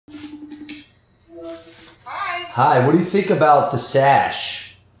Hi, what do you think about the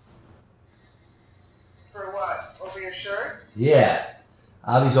sash? For what? Over your shirt? Yeah.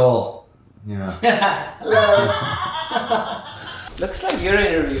 Abhi's all, you know. Looks like your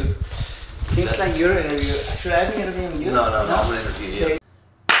interview. Seems like your interview. Should I be interviewing you? No, I'm going to interview you.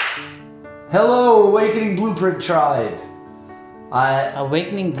 Hello, Awakening Blueprint Tribe.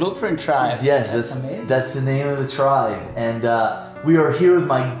 Awakening Blueprint Tribe. Yes, that's the name of the tribe. And we are here with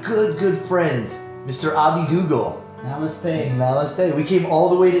my good friend, Mr. Abhi Dougal. Namaste. Namaste. We came all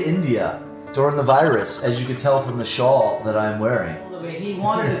the way to India during the virus, as you can tell from the shawl that I'm wearing. He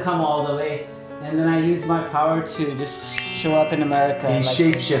wanted to come all the way, and then I used my power to just show up in America. He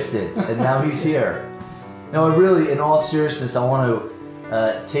shape-shifted, and now he's here. No, really, in all seriousness, I want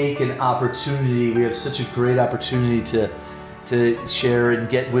to take an opportunity. We have such a great opportunity to share and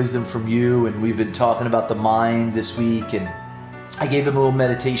get wisdom from you, and we've been talking about the mind this week, and I gave them a little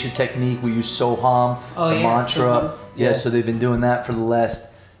meditation technique. We use Soham, mantra. Soham. Yeah, so they've been doing that for the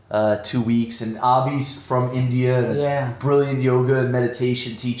last 2 weeks. And Abhi's from India, and is a brilliant yoga and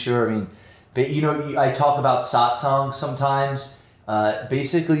meditation teacher. I mean, but you know, I talk about satsang sometimes.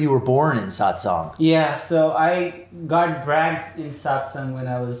 Basically, you were born in satsang. Yeah, so I got dragged in satsang when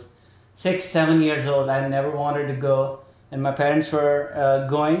I was 6, 7 years old. I never wanted to go. And my parents were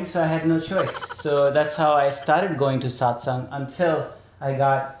going, so I had no choice. So that's how I started going to satsang until I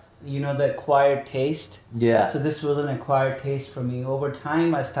got, you know, the acquired taste. Yeah. So this was an acquired taste for me. Over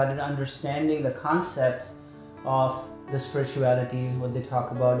time, I started understanding the concept of the spirituality, what they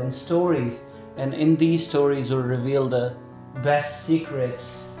talk about in stories. And in these stories will reveal the best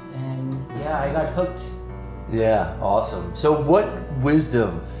secrets. And yeah, I got hooked. Yeah, awesome. So what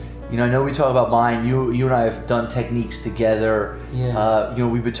wisdom... You know, I know we talk about mind. You and I have done techniques together. Yeah. You know,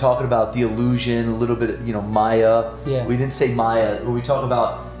 we've been talking about the illusion, a little bit, you know, Maya. Yeah. We didn't say Maya. We talk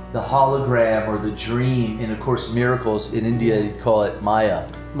about the hologram or the dream. In A Course in Miracles, in India, you'd call it Maya.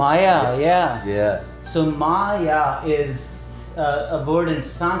 Maya, yeah. Yeah. So Maya is a word in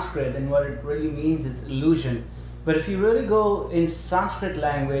Sanskrit, and what it really means is illusion. But if you really go in Sanskrit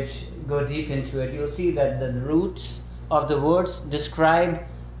language, go deep into it, you'll see that the roots of the words describe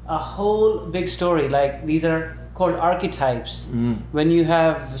a whole big story. Like, these are called archetypes. When you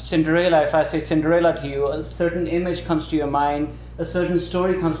have Cinderella, if I say Cinderella to you, a certain image comes to your mind, a certain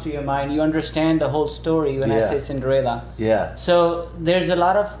story comes to your mind, you understand the whole story when I say Cinderella. Yeah. So there's a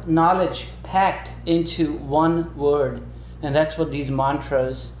lot of knowledge packed into one word, and that's what these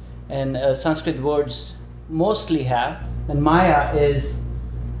mantras and Sanskrit words mostly have. And Maya is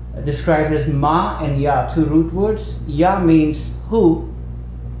described as Ma and Ya, two root words. Ya means who,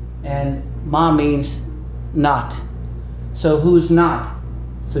 and Ma means not. So who's not?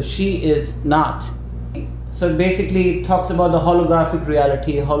 So she is not. So basically it talks about the holographic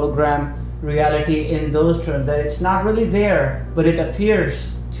reality, hologram reality in those terms, that it's not really there, but it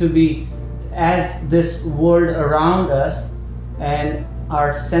appears to be as this world around us, and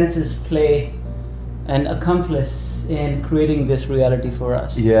our senses play an accomplice in creating this reality for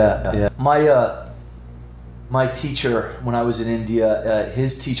us. Yeah. My teacher, when I was in India,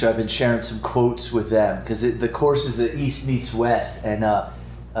 his teacher, I've been sharing some quotes with them, because the course is the East meets West, and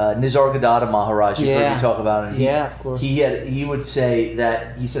Nisargadatta Maharaj, you've heard me talk about it. Of course. He would say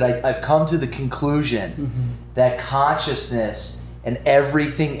that, he said, I've come to the conclusion that consciousness and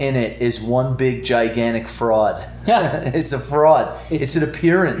everything in it is one big gigantic fraud. It's a fraud. It's an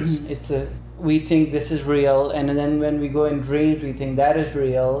appearance. We think this is real, and then when we go in dreams, we think that is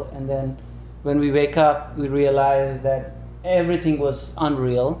real, and then when we wake up, we realize that everything was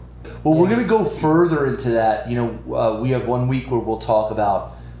unreal. Well, we're going to go further into that. You know, we have 1 week where we'll talk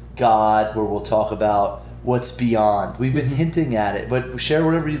about God, where we'll talk about what's beyond. We've been hinting at it, but share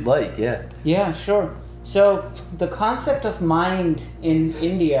whatever you'd like. Yeah. Yeah, sure. So the concept of mind in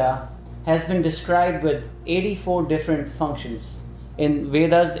India has been described with 84 different functions. In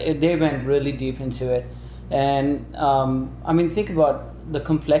Vedas, they went really deep into it. And I mean, think about the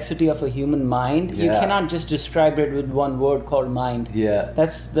complexity of a human mind. You cannot just describe it with one word called mind. Yeah.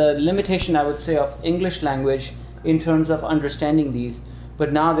 That's the limitation, I would say, of English language in terms of understanding these.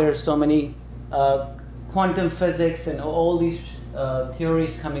 But now there are so many quantum physics and all these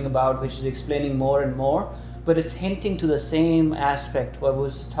theories coming about, which is explaining more and more. But it's hinting to the same aspect what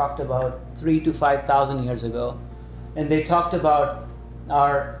was talked about 3,000 to 5,000 years ago. And they talked about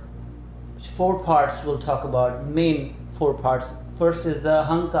our 4 parts. We'll talk about main 4 parts. First is the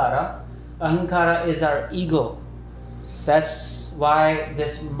ahankara. Ahankara is our ego. That's why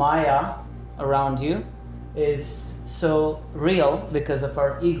this Maya around you is so real, because of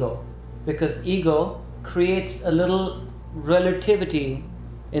our ego. Because ego creates a little relativity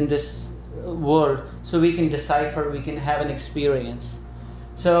in this world, so we can decipher, we can have an experience.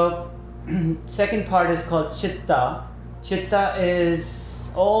 So second part is called chitta. Chitta is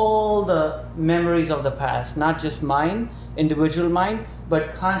all the memories of the past, not just mind, individual mind,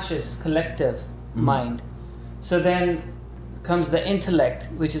 but conscious, collective mind. So then comes the intellect,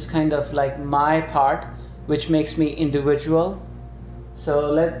 which is kind of like my part, which makes me individual. So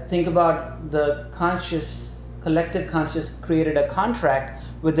let's think about the conscious, collective conscious created a contract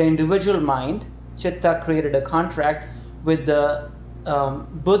with the individual mind. Chitta created a contract with the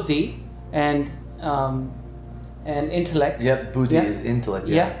buddhi and intellect. Yep, buddhi is intellect.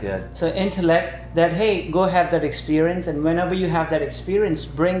 Yeah. So intellect, that hey, go have that experience, and whenever you have that experience,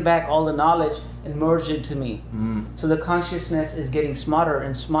 bring back all the knowledge and merge into me. So the consciousness is getting smarter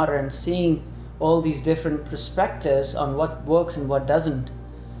and smarter and seeing all these different perspectives on what works and what doesn't,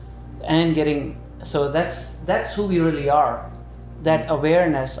 and getting, so that's who we really are, that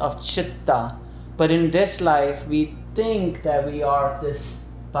awareness of chitta. But in this life we think that we are this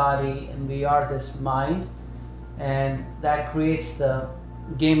body and we are this mind, and that creates the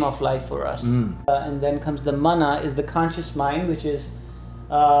game of life for us. And then comes the mana, is the conscious mind, which is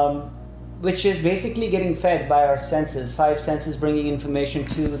basically getting fed by our senses, 5 senses bringing information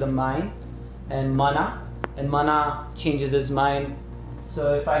to the mind, and mana changes his mind.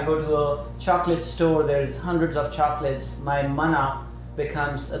 So if I go to a chocolate store, there's hundreds of chocolates, my mana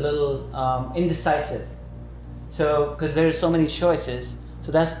becomes a little indecisive. So because there's so many choices,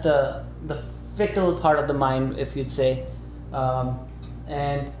 so that's the fickle part of the mind, if you'd say.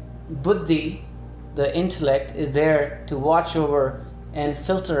 And buddhi, the intellect, is there to watch over and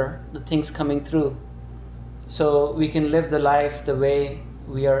filter the things coming through, so we can live the life the way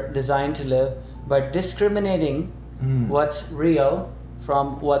we are designed to live, by discriminating what's real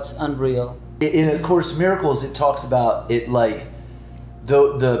from what's unreal. In A Course in Miracles, it talks about it like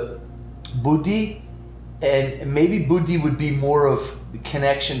the buddhi, and maybe buddhi would be more of the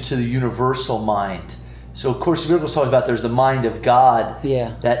connection to the universal mind. So A Course in Miracles talks about there's the mind of God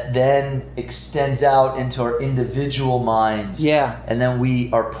that then extends out into our individual minds. And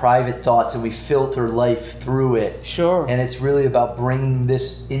then our private thoughts, and we filter life through it. And it's really about bringing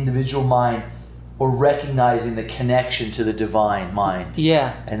this individual mind, or recognizing the connection to the divine mind.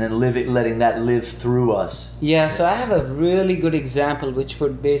 And then letting that live through us. So I have a really good example which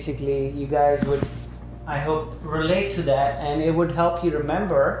would basically, you guys would, I hope, relate to that, and it would help you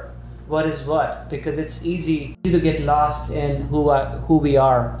remember what is what, because it's easy to get lost in who we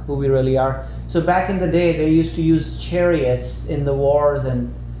really are. So back in the day, they used to use chariots in the wars,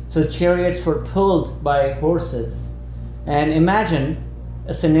 and so chariots were pulled by horses. And imagine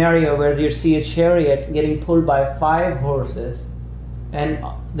a scenario where you see a chariot getting pulled by 5 horses, and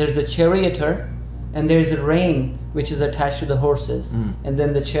there's a charioteer, and there's a rein which is attached to the horses, and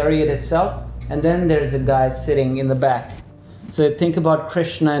then the chariot itself, and then there's a guy sitting in the back. So think about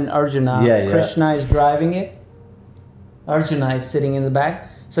Krishna and Arjuna. Krishna is driving it, Arjuna is sitting in the back.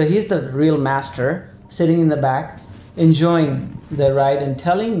 So he's the real master, sitting in the back, enjoying the ride and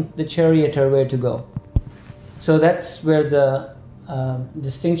telling the charioteer where to go. So that's where the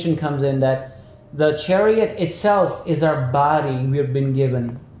distinction comes in, that the chariot itself is our body we've been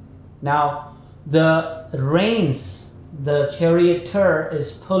given. Now the reins the charioteer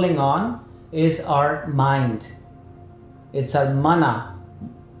is pulling on is our mind. It's our mana.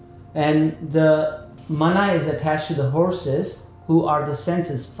 And the mana is attached to the horses, who are the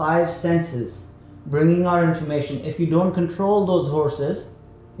senses, 5 senses, bringing our information. If you don't control those horses,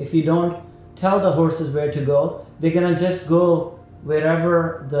 if you don't tell the horses where to go, they're gonna just go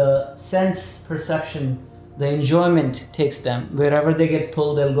wherever the sense perception, the enjoyment takes them. Wherever they get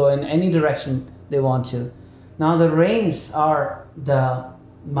pulled, they'll go in any direction they want to. Now the reins are the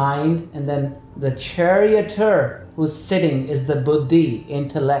mind, and then the charioteer who's sitting is the buddhi,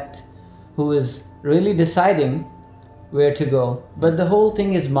 intellect, who is really deciding where to go. But the whole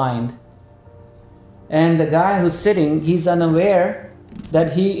thing is mind. And the guy who's sitting, he's unaware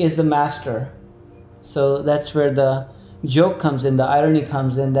that he is the master. So that's where the joke comes in, the irony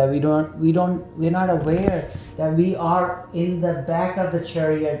comes in, that we're not aware that we are in the back of the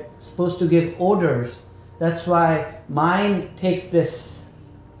chariot, supposed to give orders. That's why mind takes this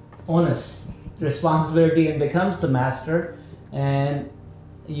onus, responsibility, and becomes the master, and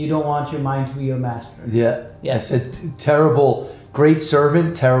you don't want your mind to be your master. Yes, a terrible, great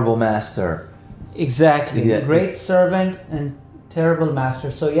servant, terrible master. Exactly. Great servant and terrible master.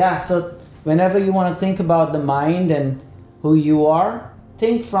 So so whenever you want to think about the mind and who you are,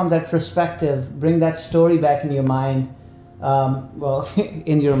 think from that perspective, bring that story back in your mind,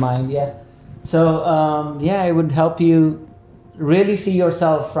 in your mind. So it would help you really see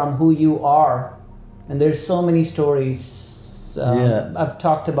yourself from who you are. And there's so many stories I've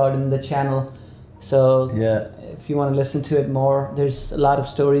talked about in the channel. So if you want to listen to it more, there's a lot of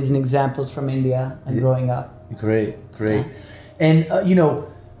stories and examples from India and growing up. Great. And,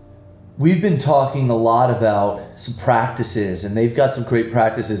 we've been talking a lot about some practices, and they've got some great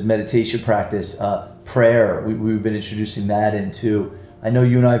practices, meditation practice, prayer. We've been introducing that into. I know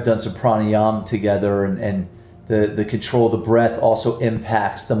you and I have done some pranayama together, and the control of the breath also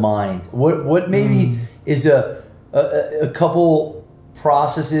impacts the mind. What maybe is a couple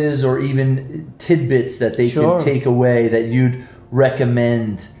processes or even tidbits that they can take away that you'd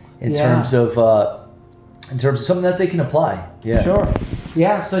recommend in terms of something that they can apply?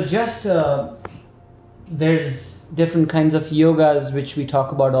 So just there's different kinds of yogas which we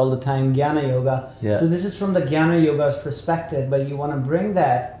talk about all the time, jnana yoga. So this is from the jnana yoga's perspective, but you want to bring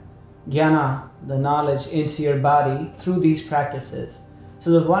that jnana, the knowledge, into your body through these practices.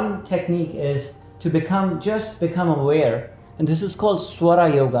 So the one technique is to become aware, and this is called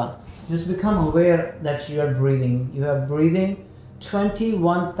swara yoga. Just become aware that you are breathing. You are breathing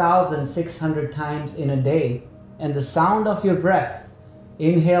 21,600 times in a day, and the sound of your breath,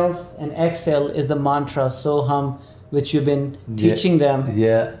 inhales and exhale, is the mantra Soham, which you've been teaching them.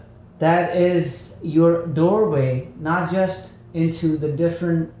 That is your doorway, not just into the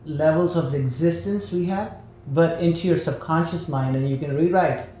different levels of existence we have, but into your subconscious mind, and you can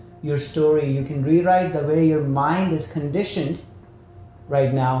rewrite your story. You can rewrite the way your mind is conditioned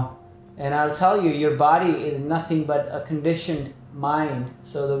right now. And I'll tell you, your body is nothing but a conditioned mind.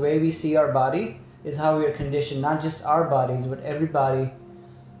 So the way we see our body is how we are conditioned, not just our bodies, but every body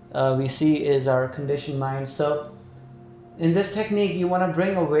we see is our conditioned mind. So in this technique, you want to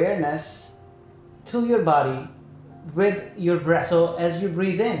bring awareness to your body with your breath. So as you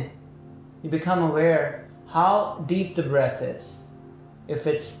breathe in, you become aware how deep the breath is. If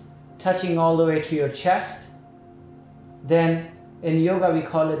it's touching all the way to your chest, then in yoga we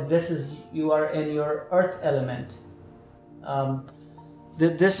call it, you are in your earth element.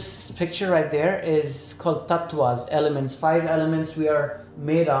 This picture right there is called tattvas, elements, 5 elements we are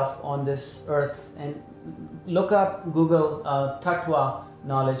made of on this earth. And look up, Google tattva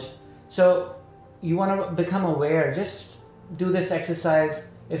knowledge. So you want to become aware. Just do this exercise.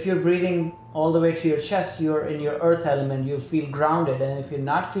 If you're breathing all the way to your chest, you're in your earth element. You feel grounded. And if you're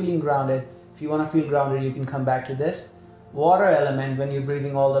not feeling grounded, if you want to feel grounded, you can come back to this. Water element when you're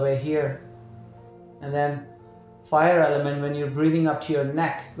breathing all the way here. And then fire element when you're breathing up to your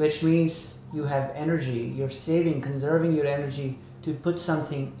neck, which means you have energy. You're conserving your energy to put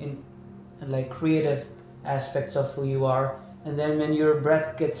something in, like creative aspects of who you are. And then when your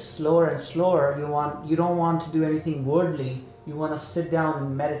breath gets slower and slower, you don't want to do anything worldly. You want to sit down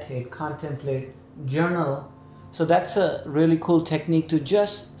and meditate, contemplate, journal. So that's a really cool technique to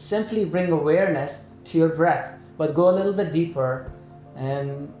just simply bring awareness to your breath, but go a little bit deeper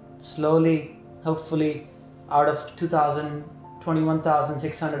and slowly, hopefully, out of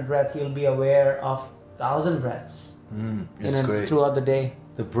 21,600 breaths, you'll be aware of 1,000 breaths throughout the day.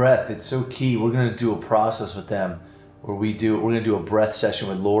 The breath, it's so key. We're going to do a process with them where we're going to do a breath session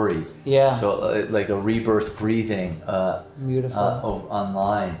with Lori. So like a rebirth breathing. Beautiful.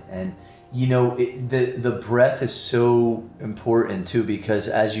 Online. And the breath is so important too, because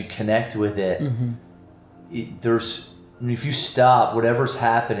as you connect with it, if you stop whatever's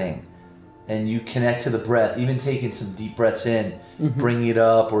happening and you connect to the breath, even taking some deep breaths in, bringing it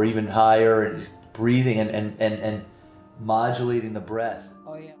up or even higher, and breathing and modulating the breath.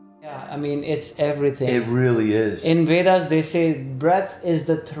 Yeah, I mean, it's everything. It really is. In Vedas, they say breath is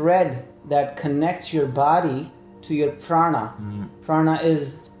the thread that connects your body to your prana. Prana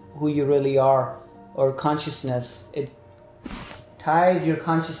is who you really are, or consciousness. It ties your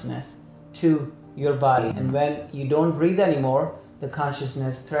consciousness to your body. And when you don't breathe anymore, the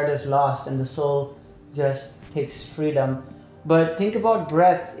consciousness thread is lost and the soul just takes freedom. But think about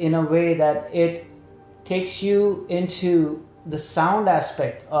breath in a way that it takes you into the sound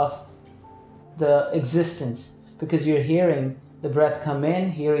aspect of the existence, because you're hearing the breath come in,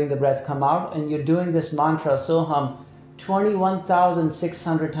 hearing the breath come out, and you're doing this mantra Soham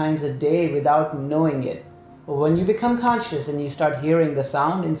 21,600 times a day without knowing it. But when you become conscious and you start hearing the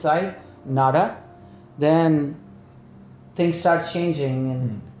sound inside, nada, then things start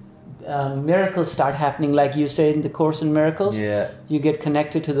changing and miracles start happening, like you say in the Course in Miracles. You get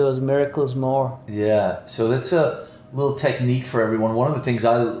connected to those miracles more. So that's a little technique for everyone. One of the things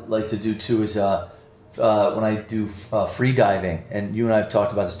I like to do too is when I do free diving, and you and I have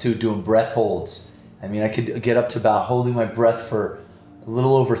talked about this too, doing breath holds. I mean, I could get up to about holding my breath for a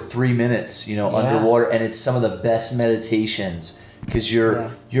little over 3 minutes, you know, underwater, and it's some of the best meditations because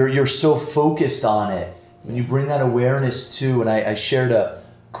you're so focused on it. When you bring that awareness to, and I shared a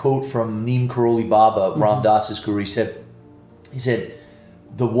quote from Neem Karoli Baba, Ram Dass's guru. He said,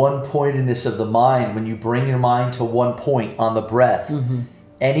 the one-pointedness of the mind, when you bring your mind to one point on the breath,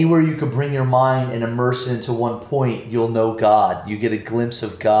 anywhere you could bring your mind and immerse it into one point, you'll know God. You get a glimpse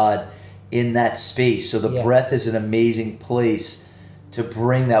of God in that space. So the breath is an amazing place to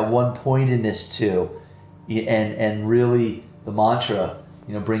bring that one-pointedness to, and really the mantra,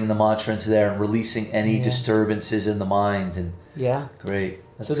 you know, bringing the mantra into there and releasing any disturbances in the mind. And great.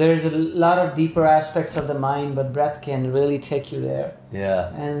 So there's a lot of deeper aspects of the mind, but breath can really take you there.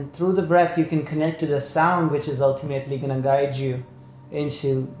 Yeah. And through the breath, you can connect to the sound, which is ultimately going to guide you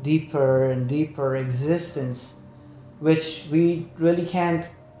into deeper and deeper existence, which we really can't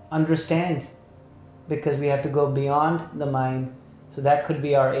understand because we have to go beyond the mind. So that could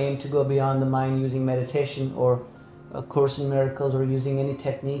be our aim, to go beyond the mind using meditation or A Course in Miracles or using any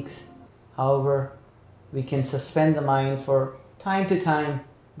techniques. However, we can suspend the mind for time to time,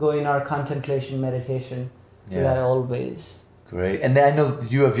 go in our contemplation meditation. So that always. Great. And then I know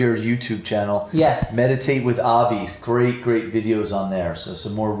you have your YouTube channel. Yes. Meditate with Abhi. Great videos on there. So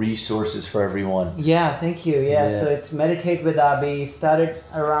some more resources for everyone. Yeah, thank you. So it's Meditate with Abhi. Started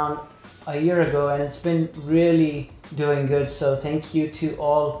around a year ago and it's been really doing good. So thank you to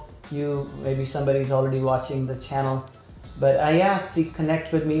all you. Maybe somebody's already watching the channel. But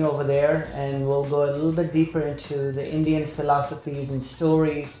connect with me over there and we'll go a little bit deeper into the Indian philosophies and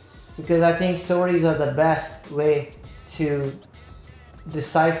stories, because I think stories are the best way to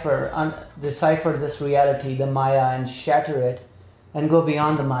decipher this reality, the Maya, and shatter it and go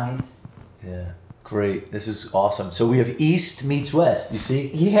beyond the mind. Yeah, great. This is awesome. So we have East meets West, you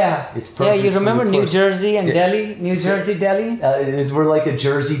see? Yeah. It's perfect. Yeah, you remember New Jersey and Delhi? New Jersey, Delhi? We're like a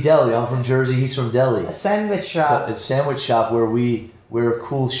Jersey deli. I'm from Jersey, he's from Delhi. A sandwich shop. So it's a sandwich shop where we wear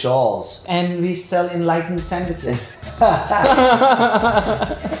cool shawls. And we sell enlightened sandwiches.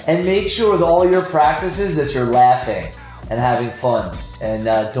 And make sure with all your practices that you're laughing and having fun. And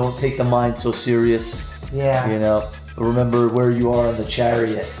don't take the mind so serious. Yeah. You know, remember where you are in the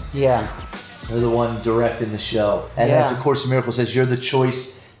chariot. Yeah. You're the one directing the show. And as A Course in Miracles says, you're the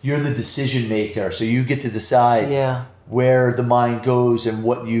choice, you're the decision maker. So you get to decide where the mind goes and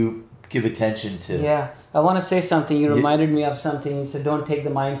what you give attention to. Yeah. I want to say something. You reminded me of something. You said, don't take the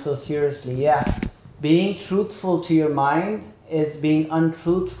mind so seriously. Yeah. Being truthful to your mind is being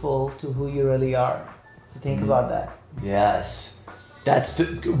untruthful to who you really are. So think about that. Yes.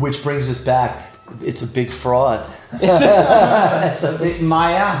 Which brings us back. It's a big fraud. It's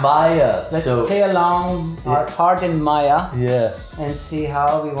Maya. Let's play along our part in Maya. Yeah. And see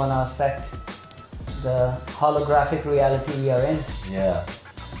how we want to affect the holographic reality we are in. Yeah.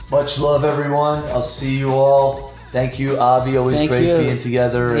 Much love, everyone. I'll see you all. Thank you, Abhi. Always great being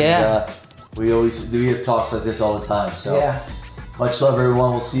together. Yeah. And we have talks like this all the time. So much love,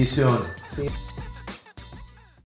 everyone. We'll see you soon. See you.